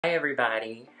Hi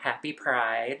everybody, happy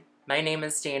Pride. My name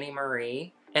is Dani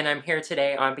Marie, and I'm here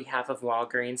today on behalf of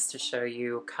Walgreens to show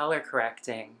you color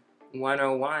correcting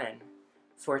 101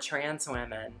 for trans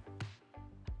women.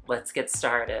 Let's get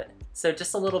started. So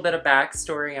just a little bit of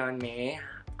backstory on me.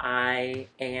 I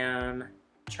am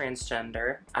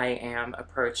transgender. I am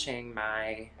approaching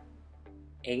my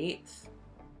 8th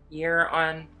year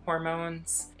on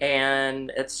hormones,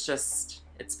 and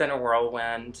it's been a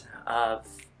whirlwind of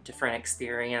different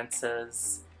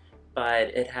experiences, but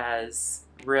it has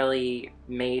really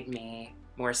made me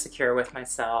more secure with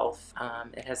myself.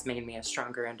 It has made me a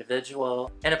stronger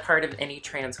individual. And a part of any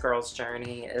trans girl's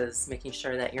journey is making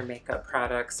sure that your makeup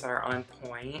products are on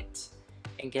point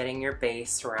and getting your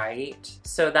base right.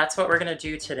 So that's what we're gonna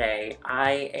do today.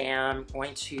 I am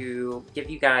going to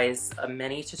give you guys a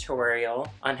mini tutorial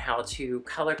on how to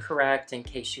color correct in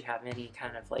case you have any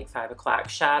kind of like 5 o'clock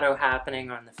shadow happening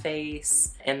on the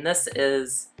face. And this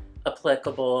is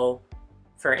applicable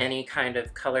for any kind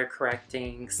of color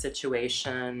correcting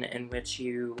situation in which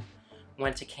you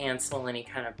want to cancel any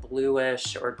kind of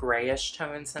bluish or grayish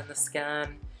tones in the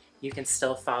skin. You can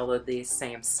still follow these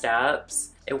same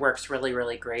steps. It works really,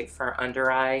 really great for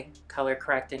under eye color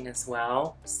correcting as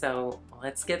well. So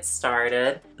let's get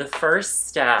started. The first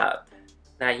step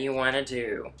that you want to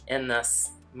do in this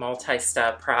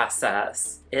multi-step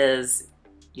process is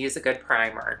use a good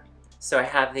primer. So I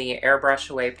have the Airbrush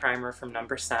Away primer from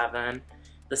number 7.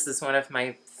 This is one of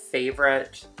my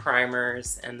favorite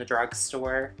primers in the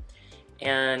drugstore,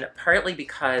 and partly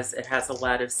because it has a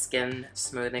lot of skin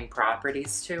smoothing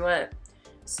properties to it.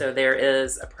 So there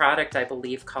is a product I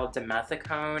believe called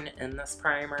dimethicone in this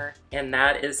primer, and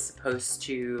that is supposed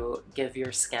to give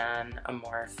your skin a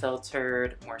more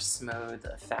filtered, more smooth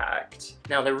effect.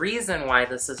 Now the reason why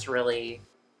this is really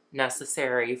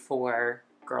necessary for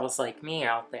girls like me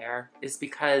out there is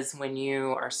because when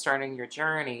you are starting your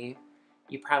journey,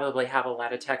 you probably have a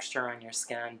lot of texture on your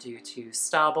skin due to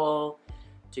stubble,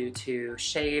 due to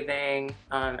shaving.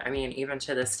 I mean, even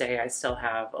to this day, I still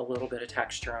have a little bit of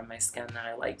texture on my skin that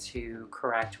I like to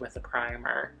correct with a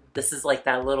primer. This is like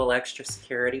that little extra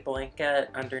security blanket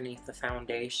underneath the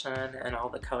foundation and all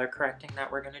the color correcting that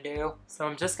we're gonna do. So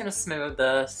I'm just gonna smooth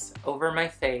this over my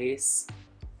face,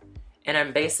 and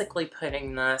I'm basically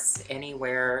putting this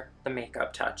anywhere the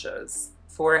makeup touches.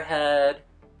 Forehead,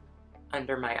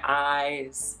 under my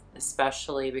eyes,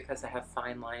 especially because I have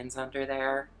fine lines under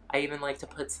there. I even like to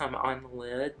put some on the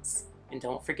lids. And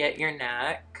don't forget your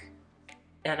neck.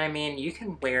 And I mean, you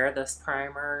can wear this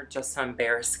primer just on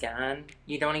bare skin.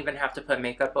 You don't even have to put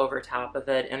makeup over top of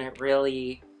it, and it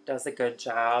really does a good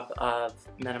job of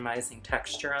minimizing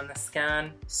texture on the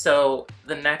skin. So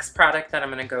the next product that I'm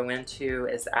gonna go into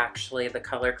is actually the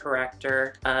color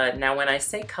corrector. Now when I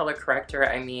say color corrector,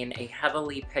 I mean a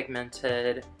heavily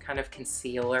pigmented kind of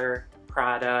concealer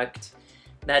product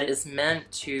that is meant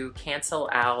to cancel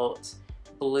out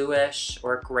bluish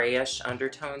or grayish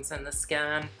undertones in the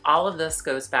skin. All of this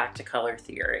goes back to color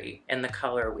theory and the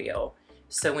color wheel.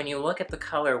 So when you look at the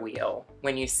color wheel,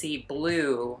 when you see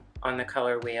blue on the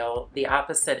color wheel, the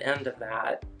opposite end of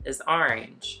that is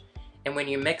orange. And when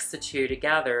you mix the two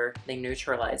together, they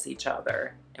neutralize each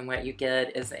other. And what you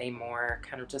get is a more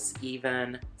kind of just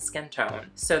even skin tone.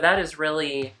 So that is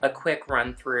really a quick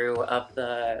run through of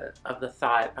the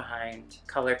thought behind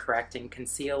color correcting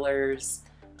concealers,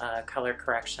 color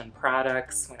correction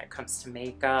products when it comes to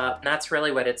makeup. And that's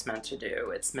really what it's meant to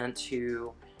do. It's meant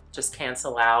to just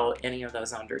cancel out any of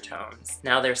those undertones.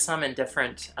 Now there's some in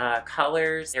different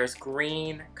colors. There's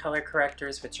green color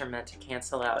correctors, which are meant to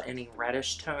cancel out any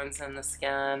reddish tones in the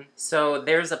skin. So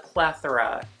there's a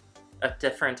plethora of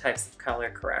different types of color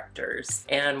correctors.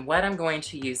 And what I'm going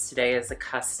to use today is a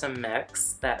custom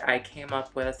mix that I came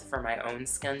up with for my own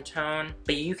skin tone.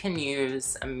 But you can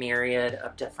use a myriad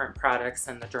of different products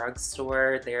in the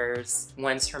drugstore. There's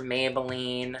ones from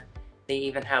Maybelline. They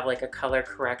even have like a color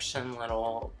correction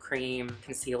little cream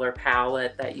concealer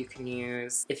palette that you can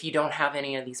use. If you don't have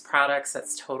any of these products,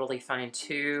 that's totally fine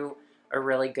too. A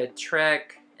really good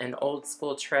trick, an old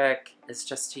school trick, is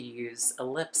just to use a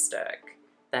lipstick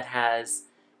that has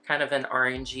kind of an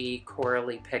orangey,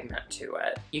 corally pigment to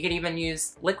it. You could even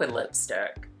use liquid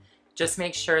lipstick. Just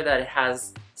make sure that it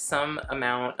has some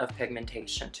amount of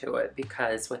pigmentation to it,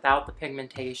 because without the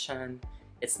pigmentation,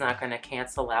 it's not going to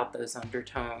cancel out those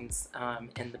undertones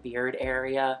in the beard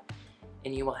area,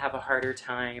 and you will have a harder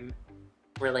time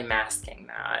really masking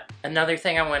that. Another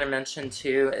thing I want to mention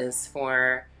too is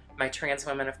for my trans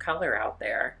women of color out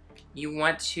there. You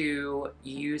want to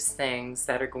use things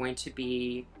that are going to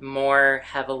be more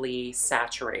heavily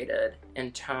saturated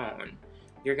in tone.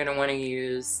 You're going to want to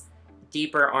use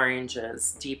deeper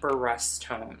oranges, deeper rust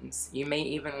tones. You may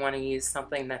even want to use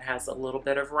something that has a little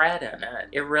bit of red in it.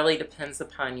 It really depends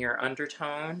upon your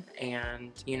undertone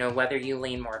and, you know, whether you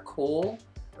lean more cool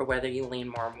or whether you lean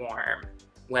more warm.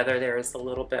 Whether there's a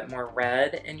little bit more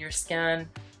red in your skin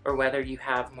or whether you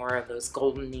have more of those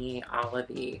goldeny,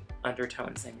 olivey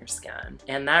undertones in your skin.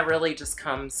 And that really just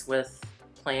comes with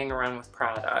playing around with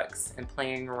products and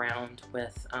playing around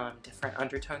with different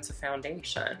undertones of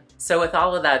foundation. So with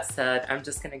all of that said, I'm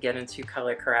just gonna get into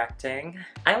color correcting.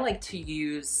 I like to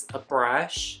use a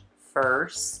brush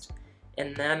first,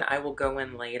 and then I will go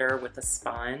in later with a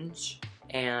sponge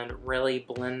and really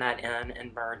blend that in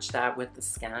and merge that with the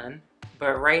skin.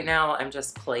 But right now I'm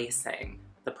just placing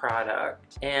the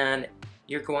product, and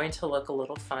you're going to look a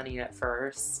little funny at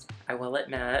first. I will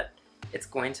admit, it's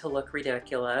going to look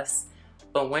ridiculous.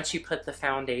 But once you put the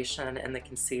foundation and the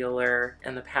concealer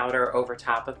and the powder over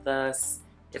top of this,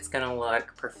 it's gonna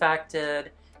look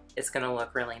perfected, it's gonna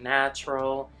look really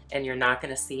natural, and you're not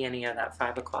gonna see any of that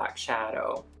 5 o'clock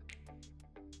shadow.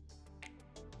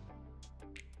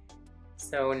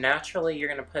 So naturally you're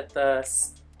gonna put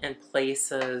this in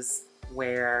places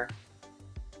where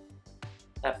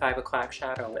that 5 o'clock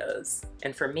shadow is.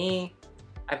 And for me,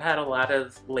 I've had a lot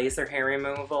of laser hair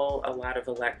removal, a lot of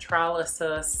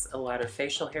electrolysis, a lot of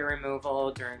facial hair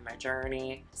removal during my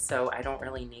journey, so I don't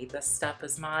really need this step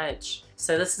as much.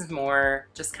 So this is more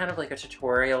just kind of like a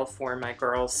tutorial for my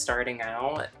girls starting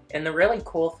out. And the really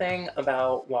cool thing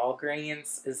about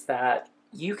Walgreens is that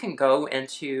you can go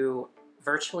into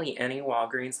virtually any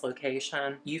Walgreens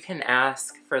location. You can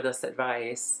ask for this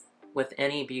advice with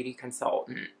any beauty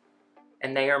consultant,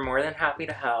 and they are more than happy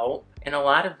to help. And a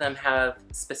lot of them have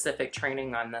specific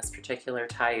training on this particular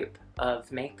type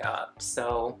of makeup.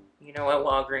 So, you know, at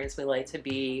Walgreens, we like to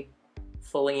be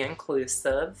fully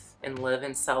inclusive and live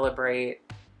and celebrate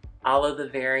all of the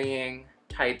varying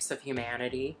types of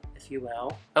humanity, if you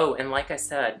will. Oh, and like I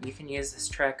said, you can use this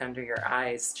trick under your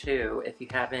eyes too, if you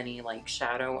have any like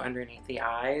shadow underneath the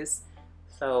eyes.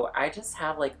 So I just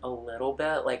have like a little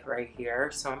bit like right here.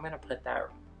 So I'm gonna put that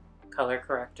color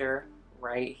corrector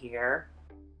right here.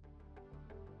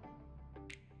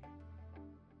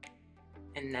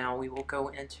 And now we will go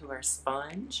into our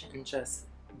sponge and just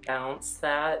bounce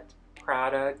that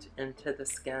product into the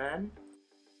skin.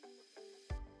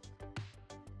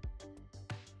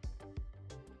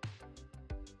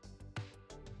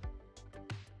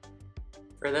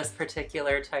 For this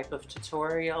particular type of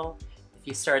tutorial, if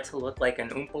you start to look like an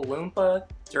Oompa Loompa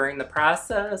during the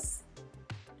process,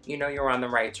 you know you're on the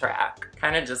right track.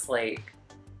 Kind of just like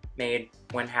made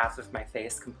one half of my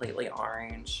face completely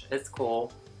orange. It's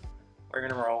cool. We're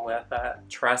gonna roll with it.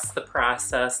 Trust the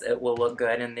process, it will look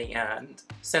good in the end.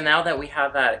 So now that we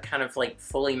have that kind of like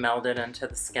fully melded into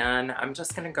the skin, I'm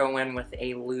just gonna go in with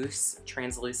a loose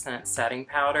translucent setting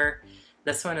powder.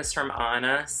 This one is from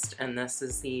Honest, and this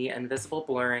is the Invisible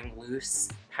Blurring Loose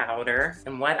Powder.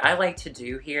 And what I like to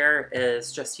do here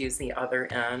is just use the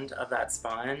other end of that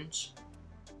sponge,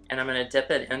 and I'm gonna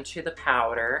dip it into the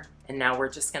powder. And now we're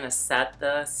just gonna set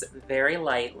this very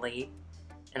lightly,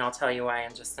 and I'll tell you why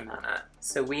in just a minute.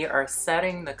 So we are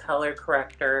setting the color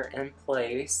corrector in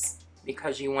place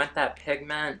because you want that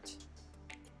pigment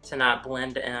to not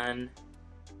blend in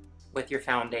with your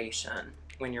foundation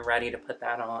when you're ready to put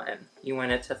that on. You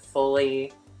want it to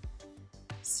fully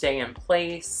stay in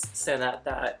place so that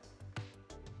that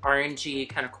orangey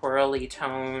kind of corally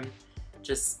tone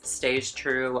just stays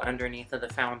true underneath of the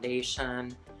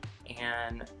foundation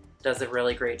and does a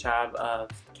really great job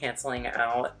of canceling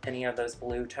out any of those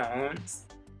blue tones.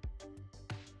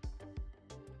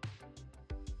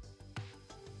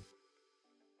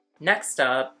 Next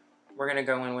up, we're gonna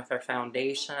go in with our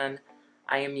foundation.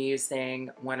 I am using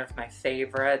one of my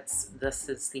favorites. This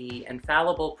is the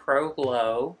Infallible Pro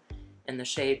Glow in the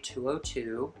shade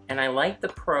 202. And I like the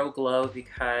Pro Glow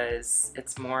because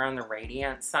it's more on the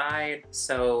radiant side,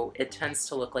 so it tends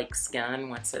to look like skin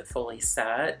once it fully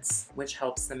sets, which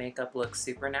helps the makeup look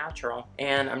super natural.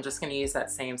 And I'm just gonna use that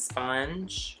same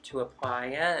sponge to apply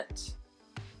it.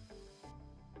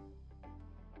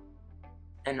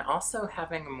 And also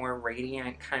having a more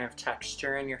radiant kind of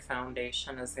texture in your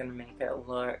foundation is gonna make it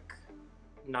look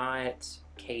not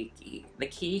cakey. The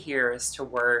key here is to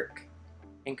work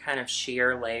in kind of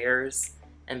sheer layers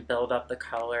and build up the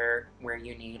color where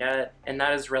you need it. And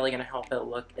that is really gonna help it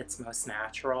look its most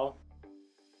natural.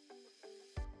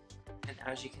 And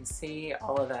as you can see,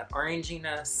 all of that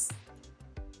oranginess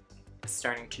is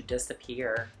starting to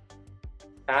disappear.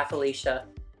 Bye, Felicia.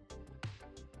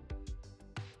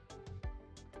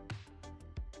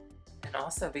 And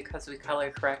also because we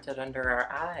color corrected under our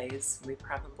eyes, we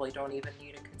probably don't even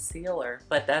need a concealer.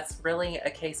 But that's really a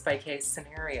case-by-case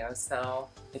scenario, so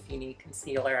if you need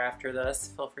concealer after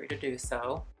this, feel free to do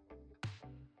so.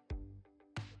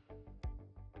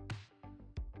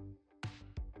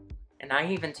 And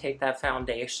I even take that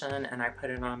foundation and I put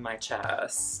it on my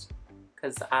chest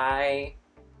because I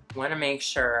want to make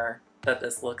sure that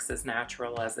this looks as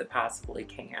natural as it possibly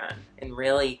can. And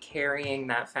really carrying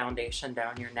that foundation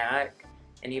down your neck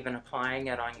and even applying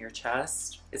it on your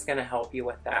chest is going to help you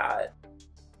with that.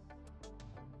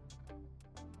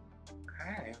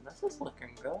 Okay, this is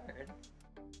looking good.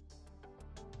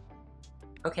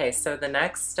 Okay, so the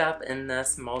next step in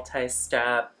this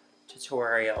multi-step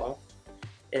tutorial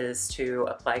is to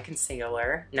apply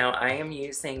concealer. Now I am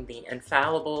using the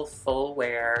Infallible Full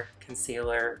Wear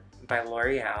Concealer by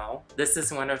L'Oreal. This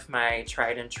is one of my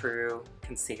tried and true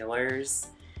concealers,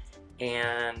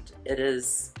 and it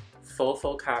is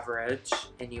full coverage,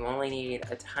 and you only need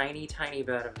a tiny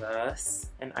bit of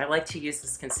this. And I like to use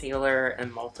this concealer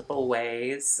in multiple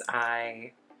ways.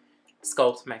 I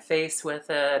sculpt my face with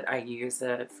it. I use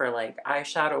it for like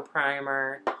eyeshadow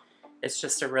primer. It's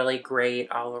just a really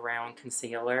great all-around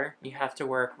concealer. You have to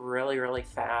work really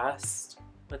fast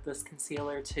with this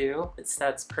concealer too. It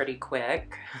sets pretty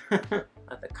quick,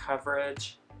 but the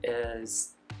coverage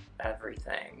is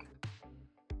everything.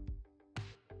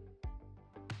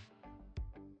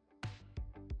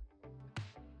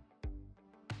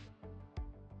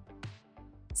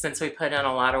 Since we put in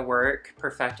a lot of work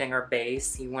perfecting our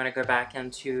base, you want to go back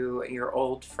into your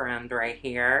old friend right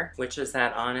here, which is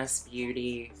that Honest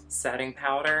Beauty setting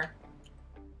powder.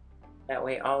 That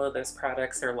way all of those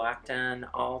products are locked in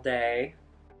all day.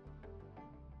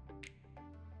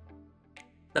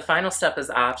 The final step is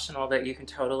optional, but you can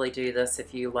totally do this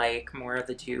if you like more of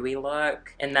the dewy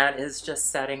look, and that is just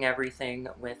setting everything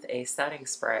with a setting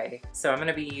spray. So I'm going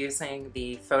to be using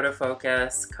the Photo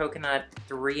Focus Coconut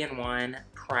 3-in-1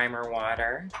 Primer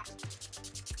Water.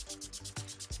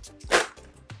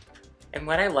 And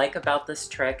what I like about this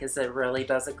trick is it really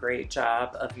does a great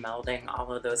job of melding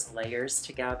all of those layers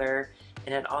together,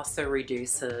 and it also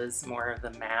reduces more of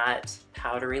the matte,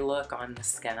 powdery look on the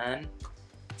skin.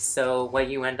 So what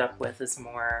you end up with is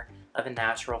more of a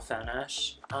natural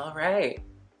finish. All right,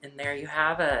 and there you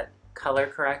have it. Color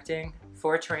correcting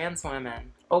for trans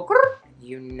women. Okay.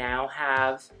 You now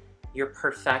have your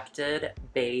perfected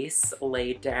base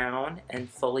laid down and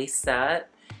fully set,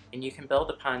 and you can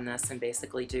build upon this and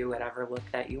basically do whatever look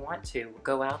that you want to.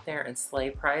 Go out there and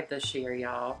slay pride this year,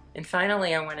 y'all. And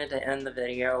finally, I wanted to end the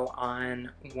video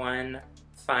on one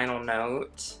final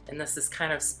note, and this is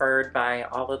kind of spurred by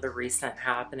all of the recent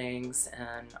happenings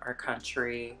in our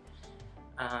country,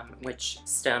 which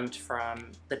stemmed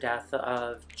from the death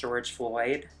of George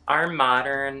Floyd. Our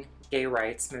modern gay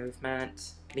rights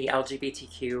movement, the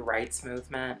LGBTQ rights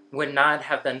movement, would not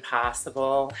have been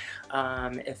possible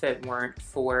if it weren't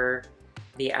for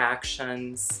the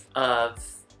actions of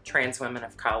trans women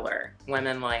of color.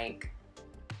 Women like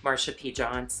Marsha P.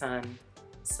 Johnson,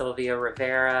 Sylvia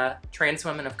Rivera. Trans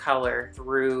women of color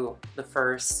threw the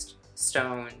first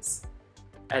stones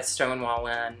at Stonewall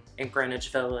Inn in Greenwich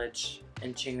Village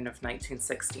in June of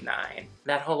 1969.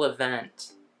 That whole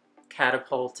event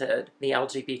catapulted the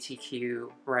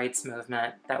LGBTQ rights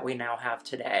movement that we now have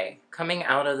today. Coming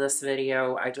out of this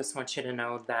video, I just want you to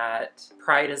know that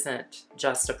Pride isn't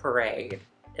just a parade.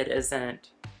 It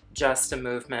isn't just a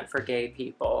movement for gay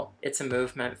people. It's a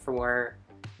movement for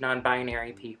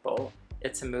non-binary people.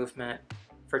 It's a movement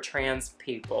for trans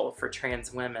people, for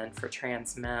trans women, for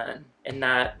trans men. And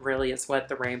that really is what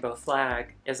the rainbow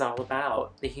flag is all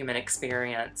about, the human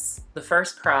experience. The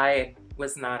first Pride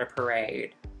was not a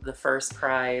parade. The first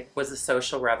Pride was a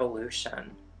social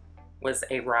revolution, was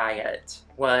a riot,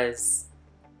 was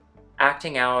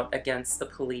acting out against the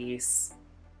police,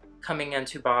 coming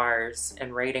into bars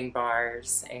and raiding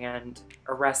bars and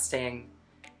arresting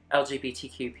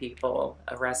LGBTQ people,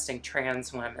 arresting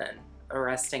trans women,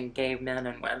 arresting gay men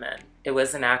and women. It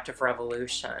was an act of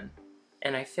revolution.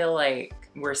 And I feel like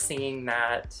we're seeing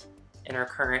that in our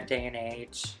current day and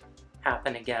age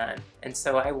happen again. And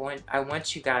so I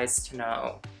want you guys to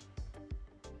know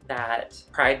that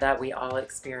Pride that we all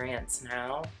experience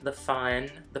now, the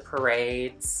fun, the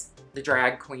parades, the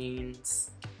drag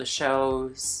queens, the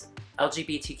shows,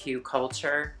 LGBTQ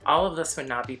culture, all of this would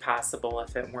not be possible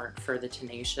if it weren't for the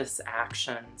tenacious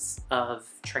actions of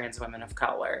trans women of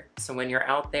color. So when you're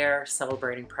out there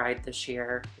celebrating Pride this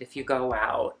year, if you go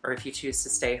out or if you choose to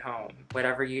stay home,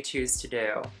 whatever you choose to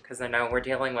do, because I know we're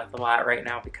dealing with a lot right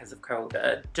now because of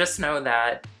COVID, just know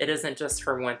that it isn't just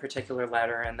for one particular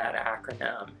letter in that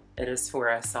acronym. It is for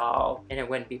us all, and it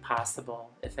wouldn't be possible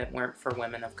if it weren't for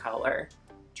women of color,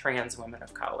 trans women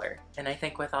of color. And I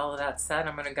think with all of that said,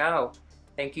 I'm gonna go.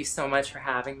 Thank you so much for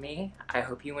having me. I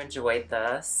hope you enjoyed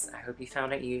this. I hope you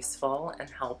found it useful and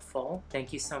helpful.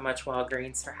 Thank you so much,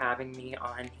 Walgreens, for having me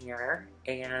on here,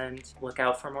 and look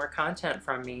out for more content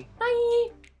from me. Bye!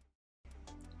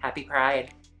 Happy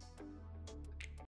Pride.